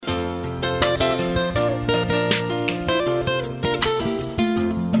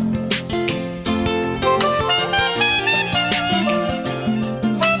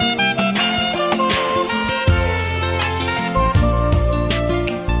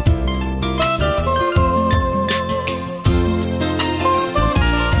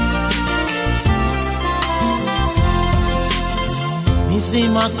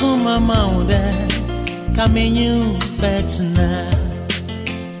makuma maude kamenyu betna.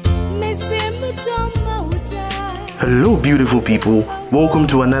 Hello beautiful people, welcome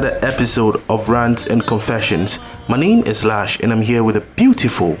to another episode of Rants and Confessions. My name is Lash and I'm here with a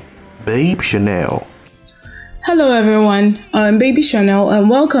beautiful Babe Chanel. Hello everyone, I'm Baby Chanel and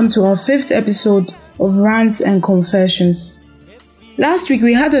welcome to our 5th episode of Rants and Confessions. Last week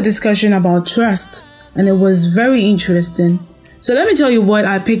we had a discussion about trust and it was very interesting. So let me tell you what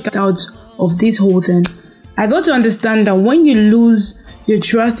I picked out of this whole thing. I got to understand that when you lose your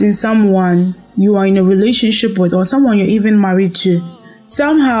trust in someone you are in a relationship with or someone you're even married to,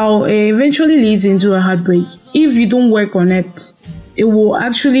 somehow it eventually leads into a heartbreak. If you don't work on it, it will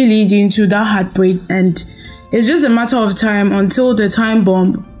actually lead into that heartbreak, and it's just a matter of time until the time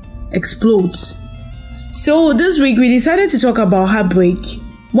bomb explodes. So this week we decided to talk about heartbreak.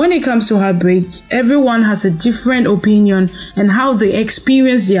 When it comes to heartbreak, everyone has a different opinion and how they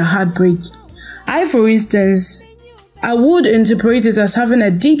experience their heartbreak. For instance, I would interpret it as having a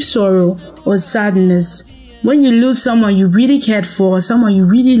deep sorrow or sadness when you lose someone you really cared for or someone you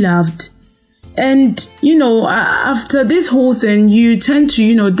really loved. And, after this whole thing, you tend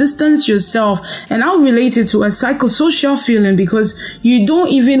to, distance yourself. And I'll relate it to a psychosocial feeling because you don't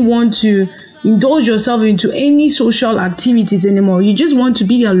even want to indulge yourself into any social activities anymore. You just want to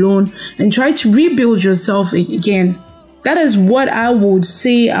be alone and try to rebuild yourself again. That is what I would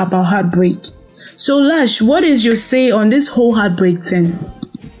say about heartbreak. So Lash, what is your say on this whole heartbreak thing?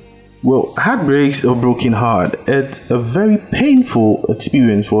 Well, heartbreaks or broken heart, it's a very painful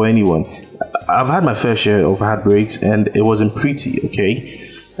experience for anyone. I've had my fair share of heartbreaks and it wasn't pretty, okay?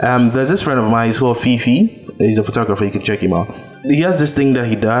 There's this friend of mine, he's called Fifi. He's a photographer, you can check him out. He has this thing that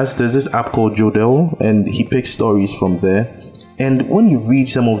he does. There's this app called Jodel and he picks stories from there. And when you read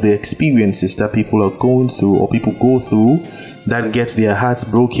some of the experiences that people are going through or people go through that gets their hearts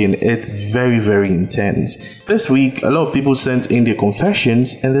broken, it's very, very intense. This week, a lot of people sent in their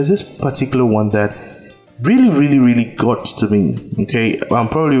confessions and there's this particular one that really got to me. Okay, I'm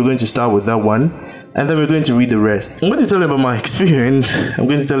probably going to start with that one and then we're going to read the rest. I'm going to tell you about my experience. I'm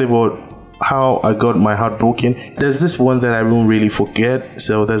going to tell you about how I got my heart broken. There's this one that I won't really forget,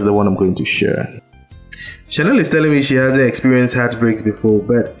 so that's the one I'm going to share. Chanel is telling me she hasn't experienced heartbreaks before,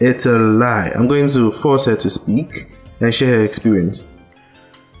 but it's a lie. I'm going to force her to speak and share her experience.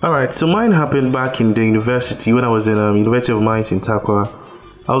 Alright, so mine happened back in the university when I was in University of Mines in Takwa.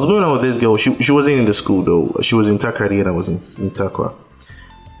 I was going out with this girl. She wasn't in the school though. She was in Takrady and I was in Takwa.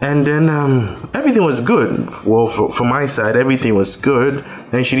 And then everything was good. Well, from my side, everything was good.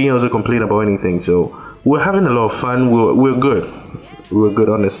 And she didn't also complain about anything. So we're having a lot of fun. We're good. We're good,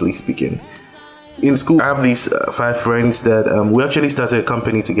 honestly speaking. In school, I have these 5 friends that we actually started a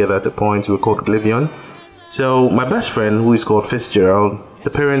company together at a point. We were called Glivion. So my best friend, who is called Fitzgerald, the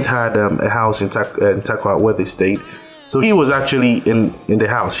parents had a house in Takwa where they stayed. So he was actually in the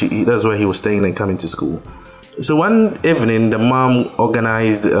house. That's where he was staying and coming to school. So one evening, the mom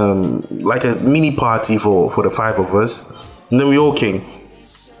organized like a mini party for the 5 of us. And then we all came.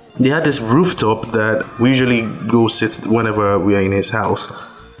 They had this rooftop that we usually go sit whenever we are in his house.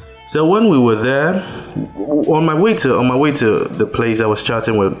 So when we were there, on my way to the place, I was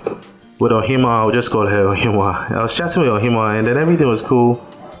chatting with Ohima. I'll just call her Ohima. I was chatting with Ohima, and then everything was cool.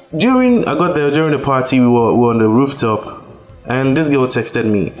 I got there during the party. We were on the rooftop, and this girl texted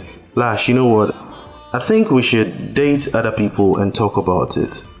me, "Lash, you know what? I think we should date other people and talk about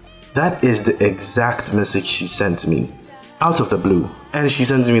it." That is the exact message she sent me, out of the blue. And she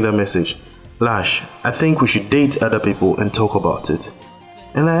sent me that message, "Lash, I think we should date other people and talk about it."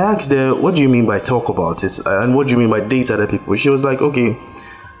 And I asked her, "What do you mean by talk about it? And what do you mean by date other people?" She was like, "Okay,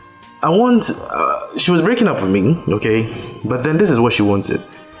 she was breaking up with me, okay? But then this is what she wanted.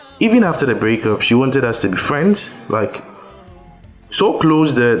 Even after the breakup, she wanted us to be friends, like so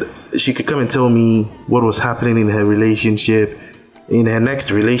close that she could come and tell me what was happening in her relationship, in her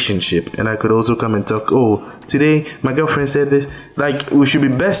next relationship. And I could also come and talk, oh, today my girlfriend said this. Like, we should be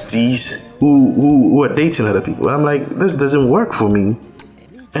besties who are dating other people." And I'm like, this doesn't work for me.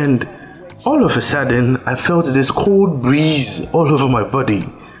 And all of a sudden, I felt this cold breeze all over my body.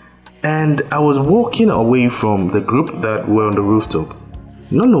 And I was walking away from the group that were on the rooftop,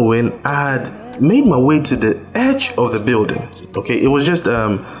 not knowing I had made my way to the edge of the building. Okay, it was just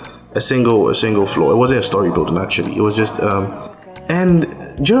a single floor. It wasn't a story building actually. It was just and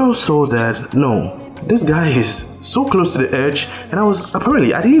Gerald saw that no, this guy is so close to the edge, and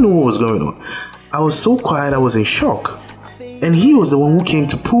I didn't know what was going on. I was so quiet, I was in shock. And he was the one who came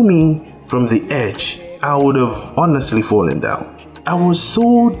to pull me from the edge. I would have honestly fallen down. I was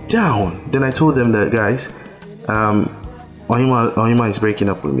so down. Then I told them that, guys, Ohima is breaking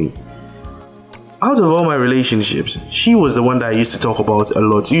up with me. Out of all my relationships, she was the one that I used to talk about a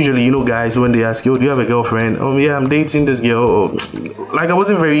lot. Usually, guys, when they ask you, do you have a girlfriend? Oh, yeah, I'm dating this girl. Or, like, I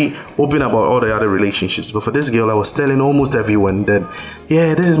wasn't very open about all the other relationships. But for this girl, I was telling almost everyone that,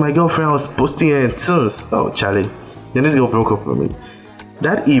 yeah, this is my girlfriend. I was posting her in tons. Oh, Charlie. Then this girl broke up with me.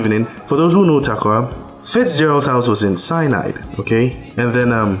 That evening, for those who know Takwa, Fitzgerald's house was in Cyanide, okay? And then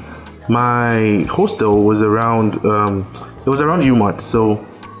my hostel was around, it was around UMAT, so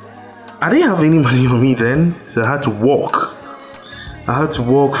I didn't have any money on me then, so I had to walk. I had to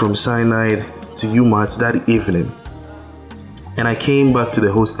walk from Cyanide to UMAT that evening. And I came back to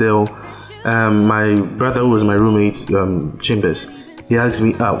the hostel. My brother, who was my roommate, Chambers, he asked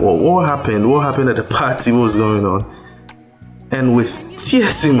me, what happened? What happened at the party? What was going on? And with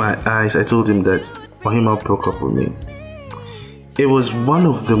tears in my eyes, I told him that Ohima broke up with me. It was one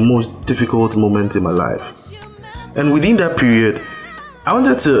of the most difficult moments in my life. And within that period, I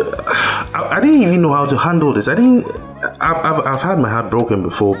didn't even know how to handle this. I've had my heart broken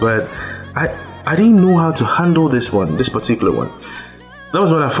before, but I didn't know how to handle this particular one. That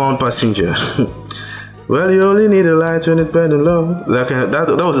was when I found Passenger. Well, you only need a light when it's burning low.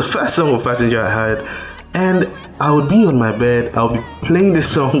 That was the first song of Passenger I heard. And I would be on my bed, I'll be playing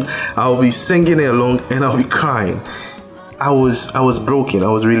this song, I'll be singing it along, and I'll be crying. I was broken. I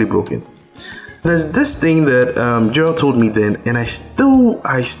was really broken. There's this thing that Gerald told me then, and I still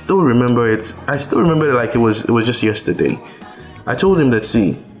remember it. I still remember it like it was just yesterday. I told him that,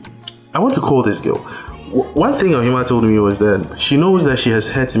 see, I want to call this girl. One thing Ohima told me was that she knows that she has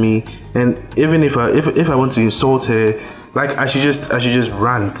hurt me, and even if I want to insult her, like I should just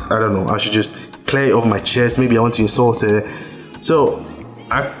rant. I don't know. I should just clear it off my chest. Maybe I want to insult her. So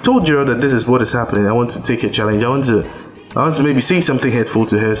I told Gerald that this is what is happening. I want to take a challenge. I want to maybe say something hurtful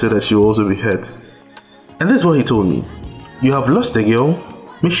to her so that she will also be hurt. And this is what he told me. You have lost a girl.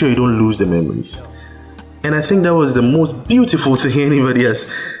 Make sure you don't lose the memories. And I think that was the most beautiful thing anybody has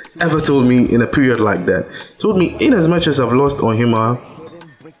ever told me in a period like that. He told me, in as much as I've lost Ohima,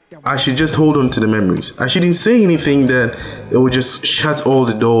 I should just hold on to the memories. I shouldn't say anything that it would just shut all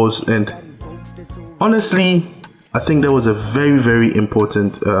the doors. And honestly, I think that was a very, very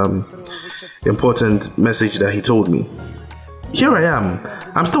important message that he told me. Here I am.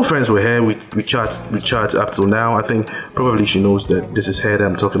 I'm still friends with her. We chat up till now. I think probably she knows that this is her that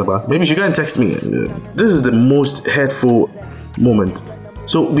I'm talking about. Maybe she can text me. This is the most hurtful moment.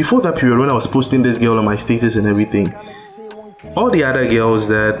 So before that period, when I was posting this girl on my status and everything, all the other girls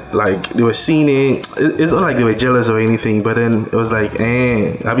that like they were seeing it's not like they were jealous or anything, but then it was like,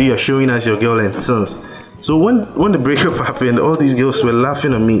 Abi, you're showing us your girl and sons. So when the breakup happened, all these girls were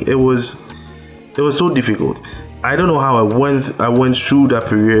laughing at me. It was so difficult. I don't know how I went through that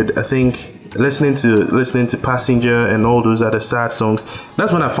period. I think listening to Passenger and all those other sad songs.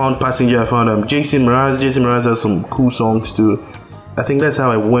 That's when I found Passenger. I found Jason Mraz. Jason Mraz has some cool songs too. I think that's how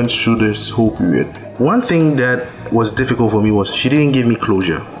I went through this whole period. One thing that was difficult for me was she didn't give me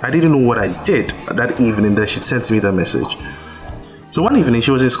closure. I didn't know what I did that evening that she sent me that message. So one evening she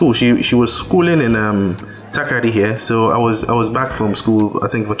was in school. She was schooling in Takrady here. So I was back from school. I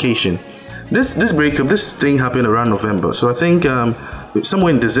think vacation. This breakup, this thing happened around November. So I think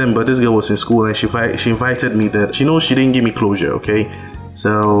somewhere in December, this girl was in school and she invited me that she knows she didn't give me closure, okay?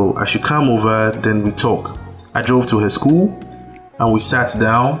 So I should come over, then we talk. I drove to her school and we sat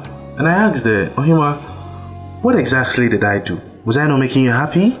down and I asked her, Ohima, what exactly did I do? Was I not making you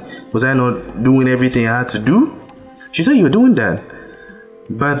happy? Was I not doing everything I had to do? She said, you're doing that.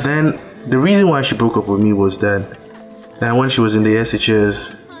 But then the reason why she broke up with me was that when she was in the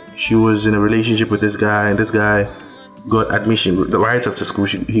SHS, she was in a relationship with this guy, and this guy got admission right after school.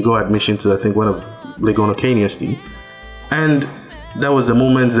 He got admission to, I think, one of Legon University, and that was the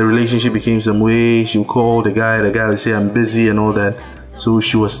moment the relationship became some way. She would call the guy would say, I'm busy and all that. So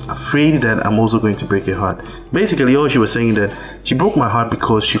she was afraid that I'm also going to break her heart. Basically, all she was saying that she broke my heart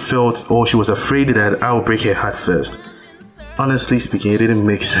because she felt, or she was afraid that I would break her heart first. Honestly speaking, it didn't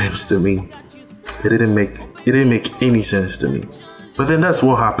make sense to me. It didn't make any sense to me. But then that's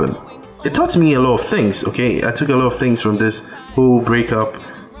what happened. It taught me a lot of things, okay? I took a lot of things from this whole breakup,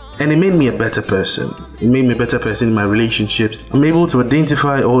 and it made me a better person. It made me a better person in my relationships. I'm able to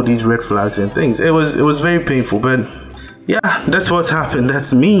identify all these red flags and things. It was very painful, but yeah, that's what's happened.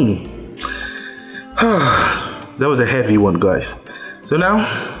 That's me. That was a heavy one, guys. So now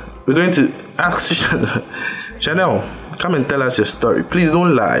we're going to ask Chanel, come and tell us your story. Please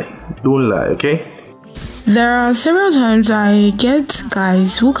don't lie. Don't lie, okay? There are several times I get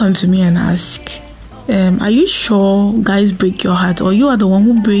guys who come to me and ask, are you sure guys break your heart, or you are the one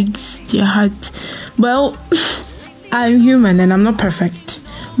who breaks their heart? Well, I'm human and I'm not perfect.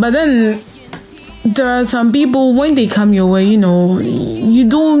 But then there are some people, when they come your way, you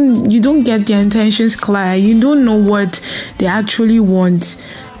don't get their intentions clear. You don't know what they actually want,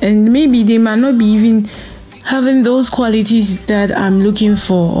 and maybe they might not be even having those qualities that I'm looking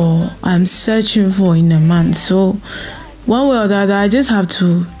for or I'm searching for in a man. So one way or the other, I just have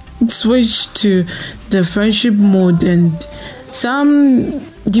to switch to the friendship mode, and some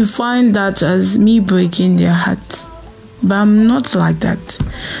define that as me breaking their heart, but I'm not like that.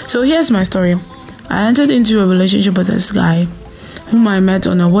 So here's my story. I entered into a relationship with this guy whom I met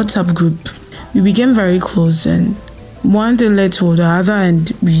on a WhatsApp group. We became very close, and one thing led to the other, and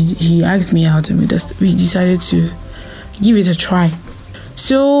he asked me out, and we decided to give it a try.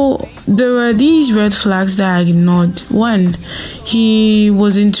 So there were these red flags that I ignored. One, he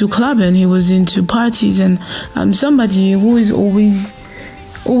was into clubbing, he was into parties, and I'm somebody who is always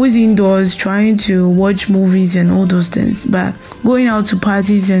indoors trying to watch movies and all those things, but going out to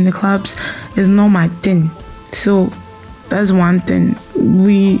parties and the clubs is not my thing. So that's one thing.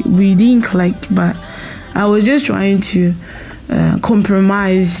 We didn't click, but I was just trying to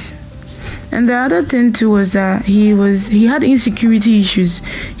compromise. And the other thing too was that he had insecurity issues.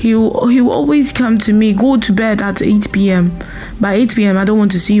 He will always come to me, go to bed at 8 p.m. By 8 p.m. I don't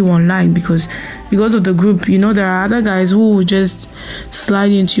want to see you online because of the group. There are other guys who will just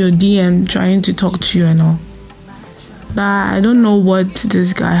slide into your DM trying to talk to you and all. But I don't know what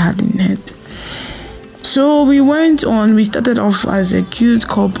this guy had in head. So we started off as a cute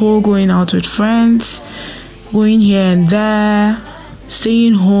couple, going out with friends, going here and there,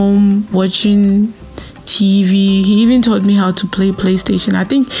 staying home, watching TV. He even taught me how to play PlayStation. I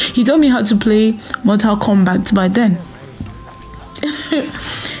think he taught me how to play Mortal Kombat by then.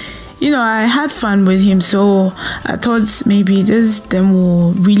 I had fun with him, so I thought maybe this thing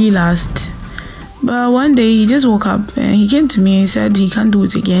will really last. But one day he just woke up and he came to me and said he can't do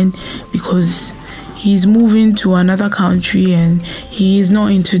it again because he's moving to another country and he is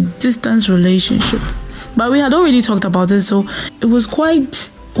not into distance relationship. But we had already talked about this, so it was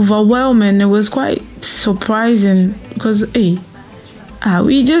quite overwhelming. It was quite surprising because,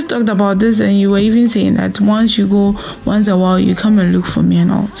 we just talked about this and you were even saying that once a while, you come and look for me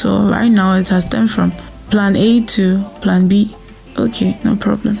and all. So right now it has turned from plan A to plan B. Okay, no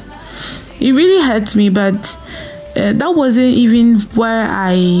problem. It really hurt me, but that wasn't even where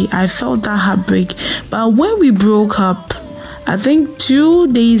I felt that heartbreak. But when we broke up, I think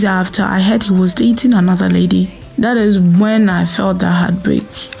 2 days after, I heard he was dating another lady. That is when I felt that heartbreak.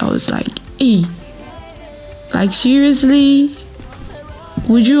 I was like, seriously?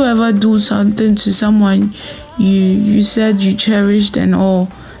 Would you ever do something to someone you said you cherished and all?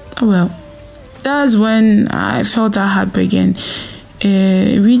 Well, that's when I felt that heartbreak, and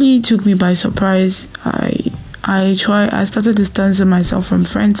it really took me by surprise. I started distancing myself from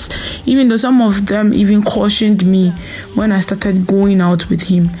friends, even though some of them even cautioned me when I started going out with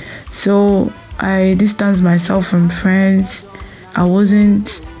him. So I distanced myself from friends. I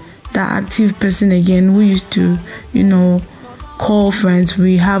wasn't that active person again who used to, call friends.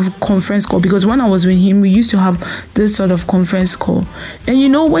 We have conference call, because when I was with him, we used to have this sort of conference call.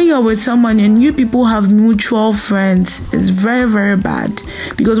 And when you're with someone and you people have mutual friends, it's very, very bad,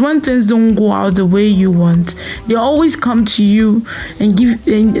 because when things don't go out the way you want, they always come to you and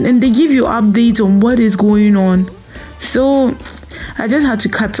they give you updates on what is going on. So I just had to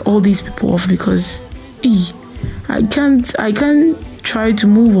cut all these people off, because I can't try to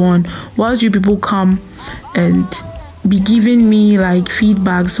move on whilst you people come and be giving me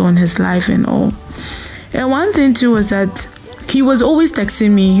feedbacks on his life and all. And one thing too was that he was always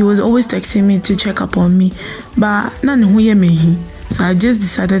texting me to check up on me, but so I just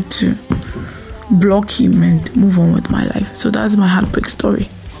decided to block him and move on with my life. So that's my heartbreak story.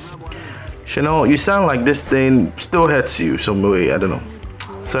 Chanel, you sound like this thing still hurts you some way. I don't know.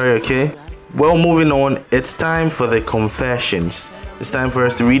 Sorry, okay? Well, moving on, it's time for the confessions. It's time for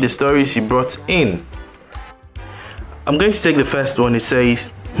us to read the stories you brought in. I'm going to take the first one. It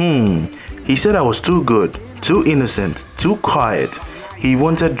says, he said I was too good, too innocent, too quiet. He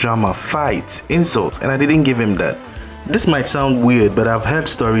wanted drama, fights, insults, and I didn't give him that. This might sound weird, but I've heard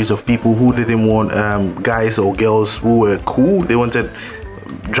stories of people who didn't want guys or girls who were cool. They wanted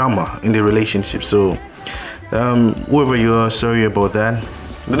drama in the relationship. So whoever you are, sorry about that.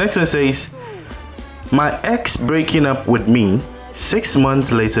 The next one says, my ex breaking up with me, 6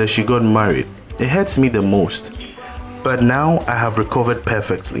 months later she got married. It hurts me the most, but now I have recovered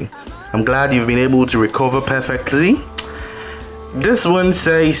perfectly. I'm glad you've been able to recover perfectly. This one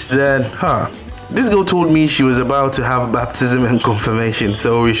says that this girl told me she was about to have baptism and confirmation,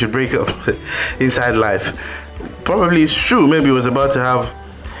 so we should break up inside life. probably it's true. Maybe he was about to have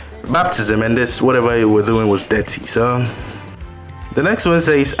baptism and this whatever he was doing was dirty. So the next one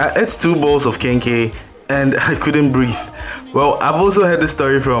says, I ate 2 bowls of kenke and I couldn't breathe. Well, I've also heard this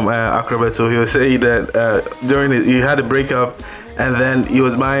story from Acrobato. He was saying that during it, he had a breakup and then he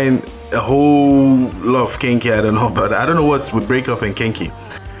was buying a whole lot of kenke. I don't know, but I don't know what's with breakup and kenke.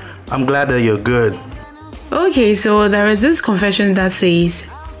 I'm glad that you're good. Okay, so there is this confession that says,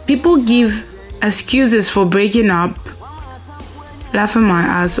 people give excuses for breaking up. Laughing my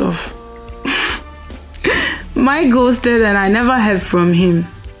ass off. My ghosted and I never heard from him.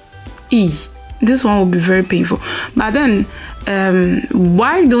 This one will be very painful. But then,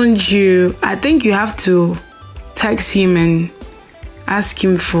 why don't you, I think you have to text him and ask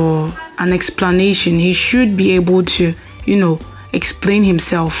him for an explanation. He should be able to, explain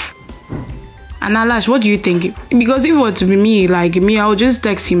himself. And Alash, what do you think? Because if it were to be me, I'll just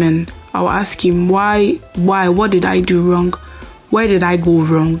text him and I'll ask him why, what did I do wrong? Where did I go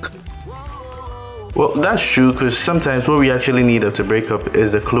wrong? Well, that's true, because sometimes what we actually need after breakup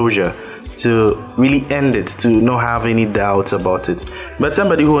is a closure to really end it, to not have any doubts about it. But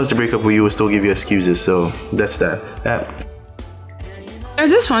somebody who wants to break up with you will still give you excuses, so that's that.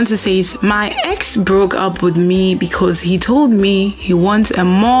 There's this one to say, my ex broke up with me because he told me he wants a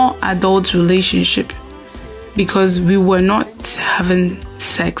more adult relationship because we were not having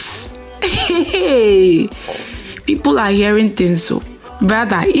sex. People are hearing things, so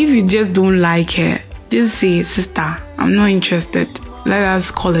brother, if you just don't like her, just say, sister, I'm not interested. Let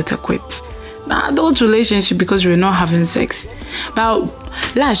us call it a quit. Now, adult relationship because we're not having sex. But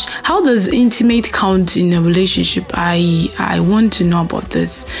Lash, how does intimate count in a relationship? I want to know about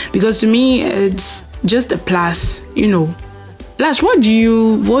this because to me it's just a plus, Lash, what do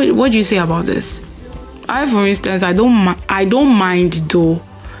you say about this? For instance, I don't mind though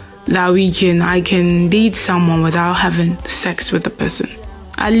that I can date someone without having sex with the person,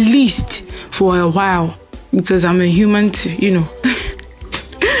 at least for a while, because I'm a human too,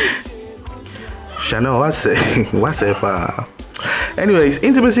 Chanel, what's it? Anyways,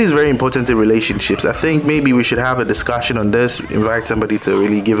 intimacy is very important in relationships. I think maybe we should have a discussion on this, invite somebody to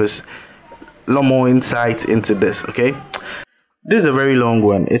really give us a lot more insight into this, okay? This is a very long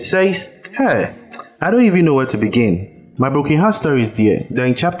one. It says, hey, I don't even know where to begin. My broken heart story is there. They're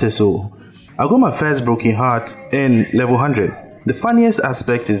in chapter, so I got my first broken heart in level 100. The funniest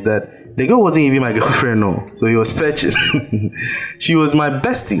aspect is that the girl wasn't even my girlfriend, no. So he was fetching. She was my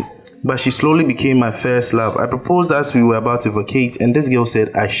bestie, but she slowly became my first love. I proposed as we were about to vacate, and this girl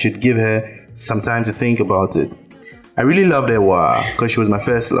said I should give her some time to think about it. I really loved her, because she was my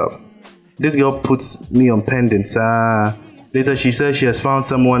first love. This girl puts me on pendants. Later she said she has found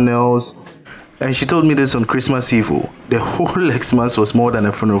someone else. And she told me this on Christmas Eve. The whole Xmas was more than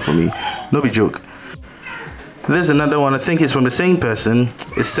a funeral for me. No be joke. There's another one. I think it's from the same person.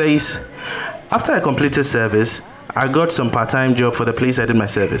 It says, after I completed service, I got some part-time job for the place I did my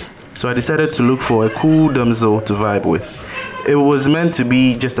service. So I decided to look for a cool damsel to vibe with. It was meant to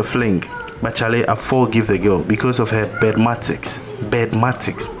be just a fling. But Charlie, I forgive the girl because of her bedmatics.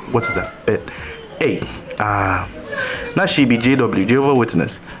 Bedmatics. What is that? Now she be JW, Jehovah's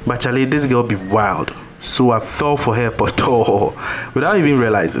Witness. But Charlie, this girl be wild. So I fell for her without even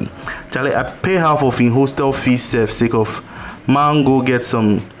realizing. Charlie, I pay half of in hostel fees sake of man go get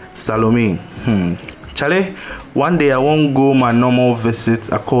some Salome. Charlie, one day I won't go my normal visits.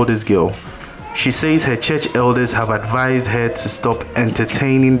 I call this girl. She says her church elders have advised her to stop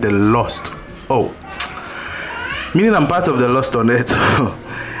entertaining the lost. Meaning I'm part of the lost on it.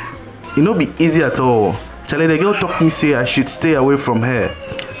 It not be easy at all. Charlie, the girl told me say I should stay away from her.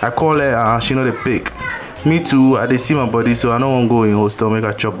 I call her, she know the pick. Me too, I dey see my body, so I don't want to go in hostel, make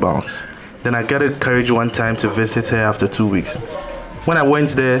her chop bounce. Then I gathered courage one time to visit her after 2 weeks. When I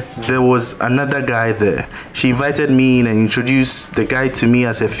went there was another guy there. She invited me in and introduced the guy to me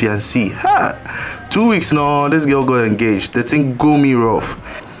as a fiancé. 2 weeks now, this girl got engaged. The thing go me rough.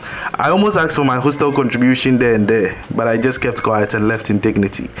 I almost asked for my hostel contribution there and there, but I just kept quiet and left in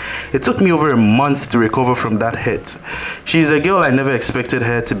dignity. It took me over a month to recover from that hit. She's a girl I never expected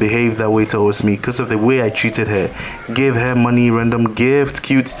her to behave that way towards me because of the way I treated her. Gave her money, random gift,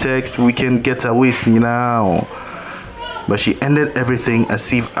 cute text, we can get away now. But she ended everything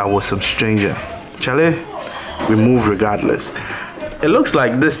as if I was some stranger. Charlie, we move regardless. It looks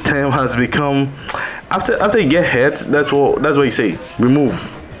like this term has become, after you get hurt, that's what you say.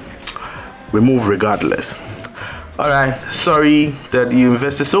 We move regardless. Alright, sorry that you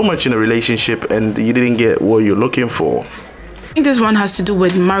invested so much in a relationship and you didn't get what you're looking for. I think this one has to do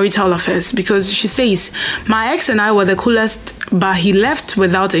with marital affairs because she says, my ex and I were the coolest, but he left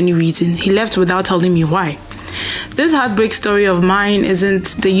without any reason. He left without telling me why. This heartbreak story of mine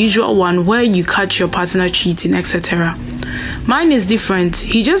isn't the usual one where you catch your partner cheating, etc. Mine is different.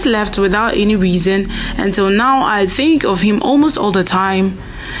 He just left without any reason. Until now, I think of him almost all the time.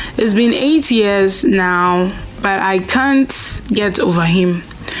 It's been 8 years now, but I can't get over him.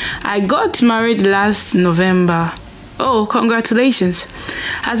 I got married last November. Oh, congratulations.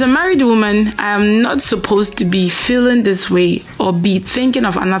 As a married woman, I am not supposed to be feeling this way or be thinking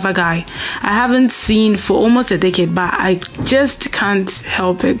of another guy I haven't seen for almost a decade, but I just can't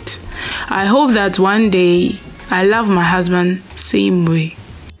help it. I hope that one day I love my husband same way.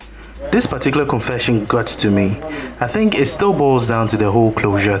 This particular confession got to me. I think it still boils down to the whole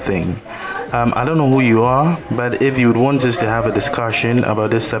closure thing. I don't know who you are, but if you would want us to have a discussion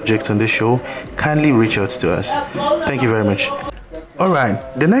about this subject on this show, kindly reach out to us. Thank you very much.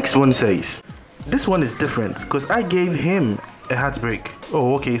 Alright, the next one says, this one is different because I gave him a heartbreak.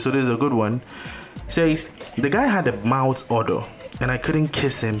 Oh, okay, so this is a good one. Says, the guy had a mouth odor and I couldn't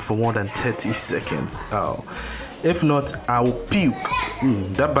kiss him for more than 30 seconds. Oh, if not, I will puke.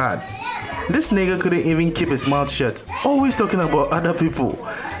 That bad. This nigga couldn't even keep his mouth shut, always talking about other people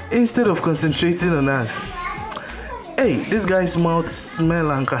instead of concentrating on us. Hey, this guy's mouth smell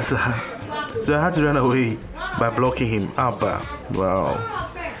like casa. So I had to run away by blocking him. Abba. Wow.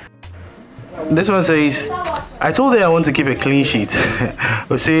 This one says, I told her I want to keep a clean sheet.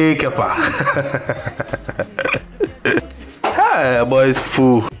 Say kepa. Hi, boy's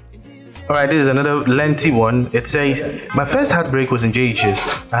fool. Alright, this is another lengthy one. It says, my first heartbreak was in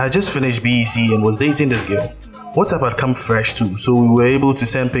JHS. I had just finished BEC and was dating this girl. WhatsApp had come fresh too, so we were able to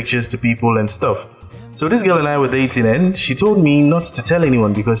send pictures to people and stuff. So this girl and I were dating and she told me not to tell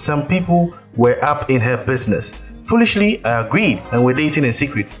anyone because some people were up in her business. Foolishly, I agreed and we're dating in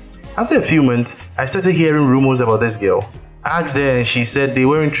secret. After a few months, I started hearing rumors about this girl. I asked her and she said they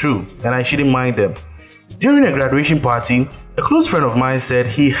weren't true and I shouldn't mind them. During a graduation party, a close friend of mine said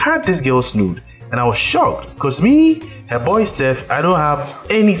he had this girl's nude and I was shocked because me, her boy Seth, I don't have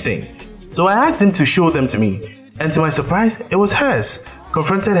anything. So I asked him to show them to me and to my surprise, it was hers.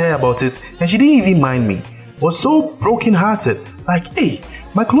 Confronted her about it and she didn't even mind me. Was so broken hearted, like, hey,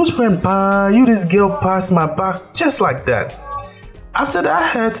 my close friend pa, you this girl passed my back just like that. After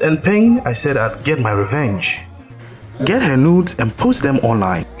that hurt and pain, I said I'd get my revenge. Get her nudes and post them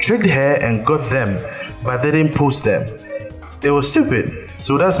online. Tricked her and got them, but they didn't post them. It was stupid,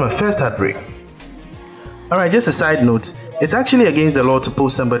 so that's my first heartbreak. Alright, just a side note, it's actually against the law to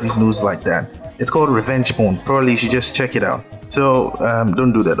post somebody's nudes like that. It's called revenge porn. Probably you should just check it out. So,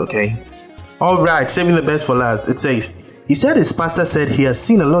 don't do that, okay? Alright, saving the best for last. It says, he said his pastor said he has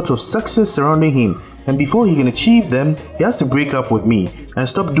seen a lot of success surrounding him and before he can achieve them, he has to break up with me and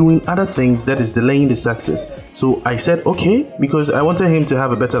stop doing other things that is delaying the success. So I said okay, because I wanted him to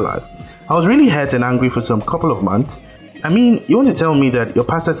have a better life. I was really hurt and angry for some couple of months. I mean, you want to tell me that your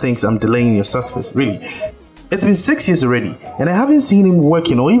pastor thinks I'm delaying your success? Really? It's been 6 years already and I haven't seen him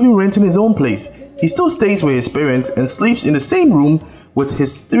working or even renting his own place. He still stays with his parents and sleeps in the same room with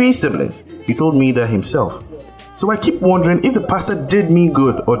his 3 siblings. He told me that himself. So I keep wondering if the pastor did me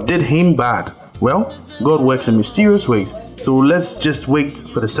good or did him bad. Well, God works in mysterious ways, so let's just wait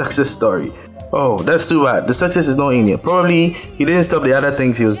for the success story. Oh, that's too bad. The success is not in yet. Probably he didn't stop the other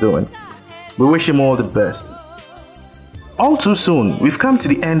things he was doing. We wish him all the best. All too soon, we've come to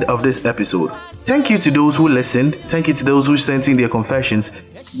the end of this episode. Thank you to those who listened. Thank you to those who sent in their confessions.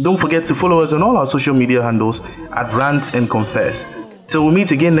 Don't forget to follow us on all our social media handles at Rant and Confess. Till we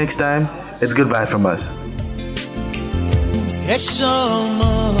meet again next time, it's goodbye from us.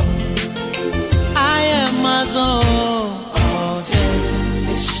 I am my own.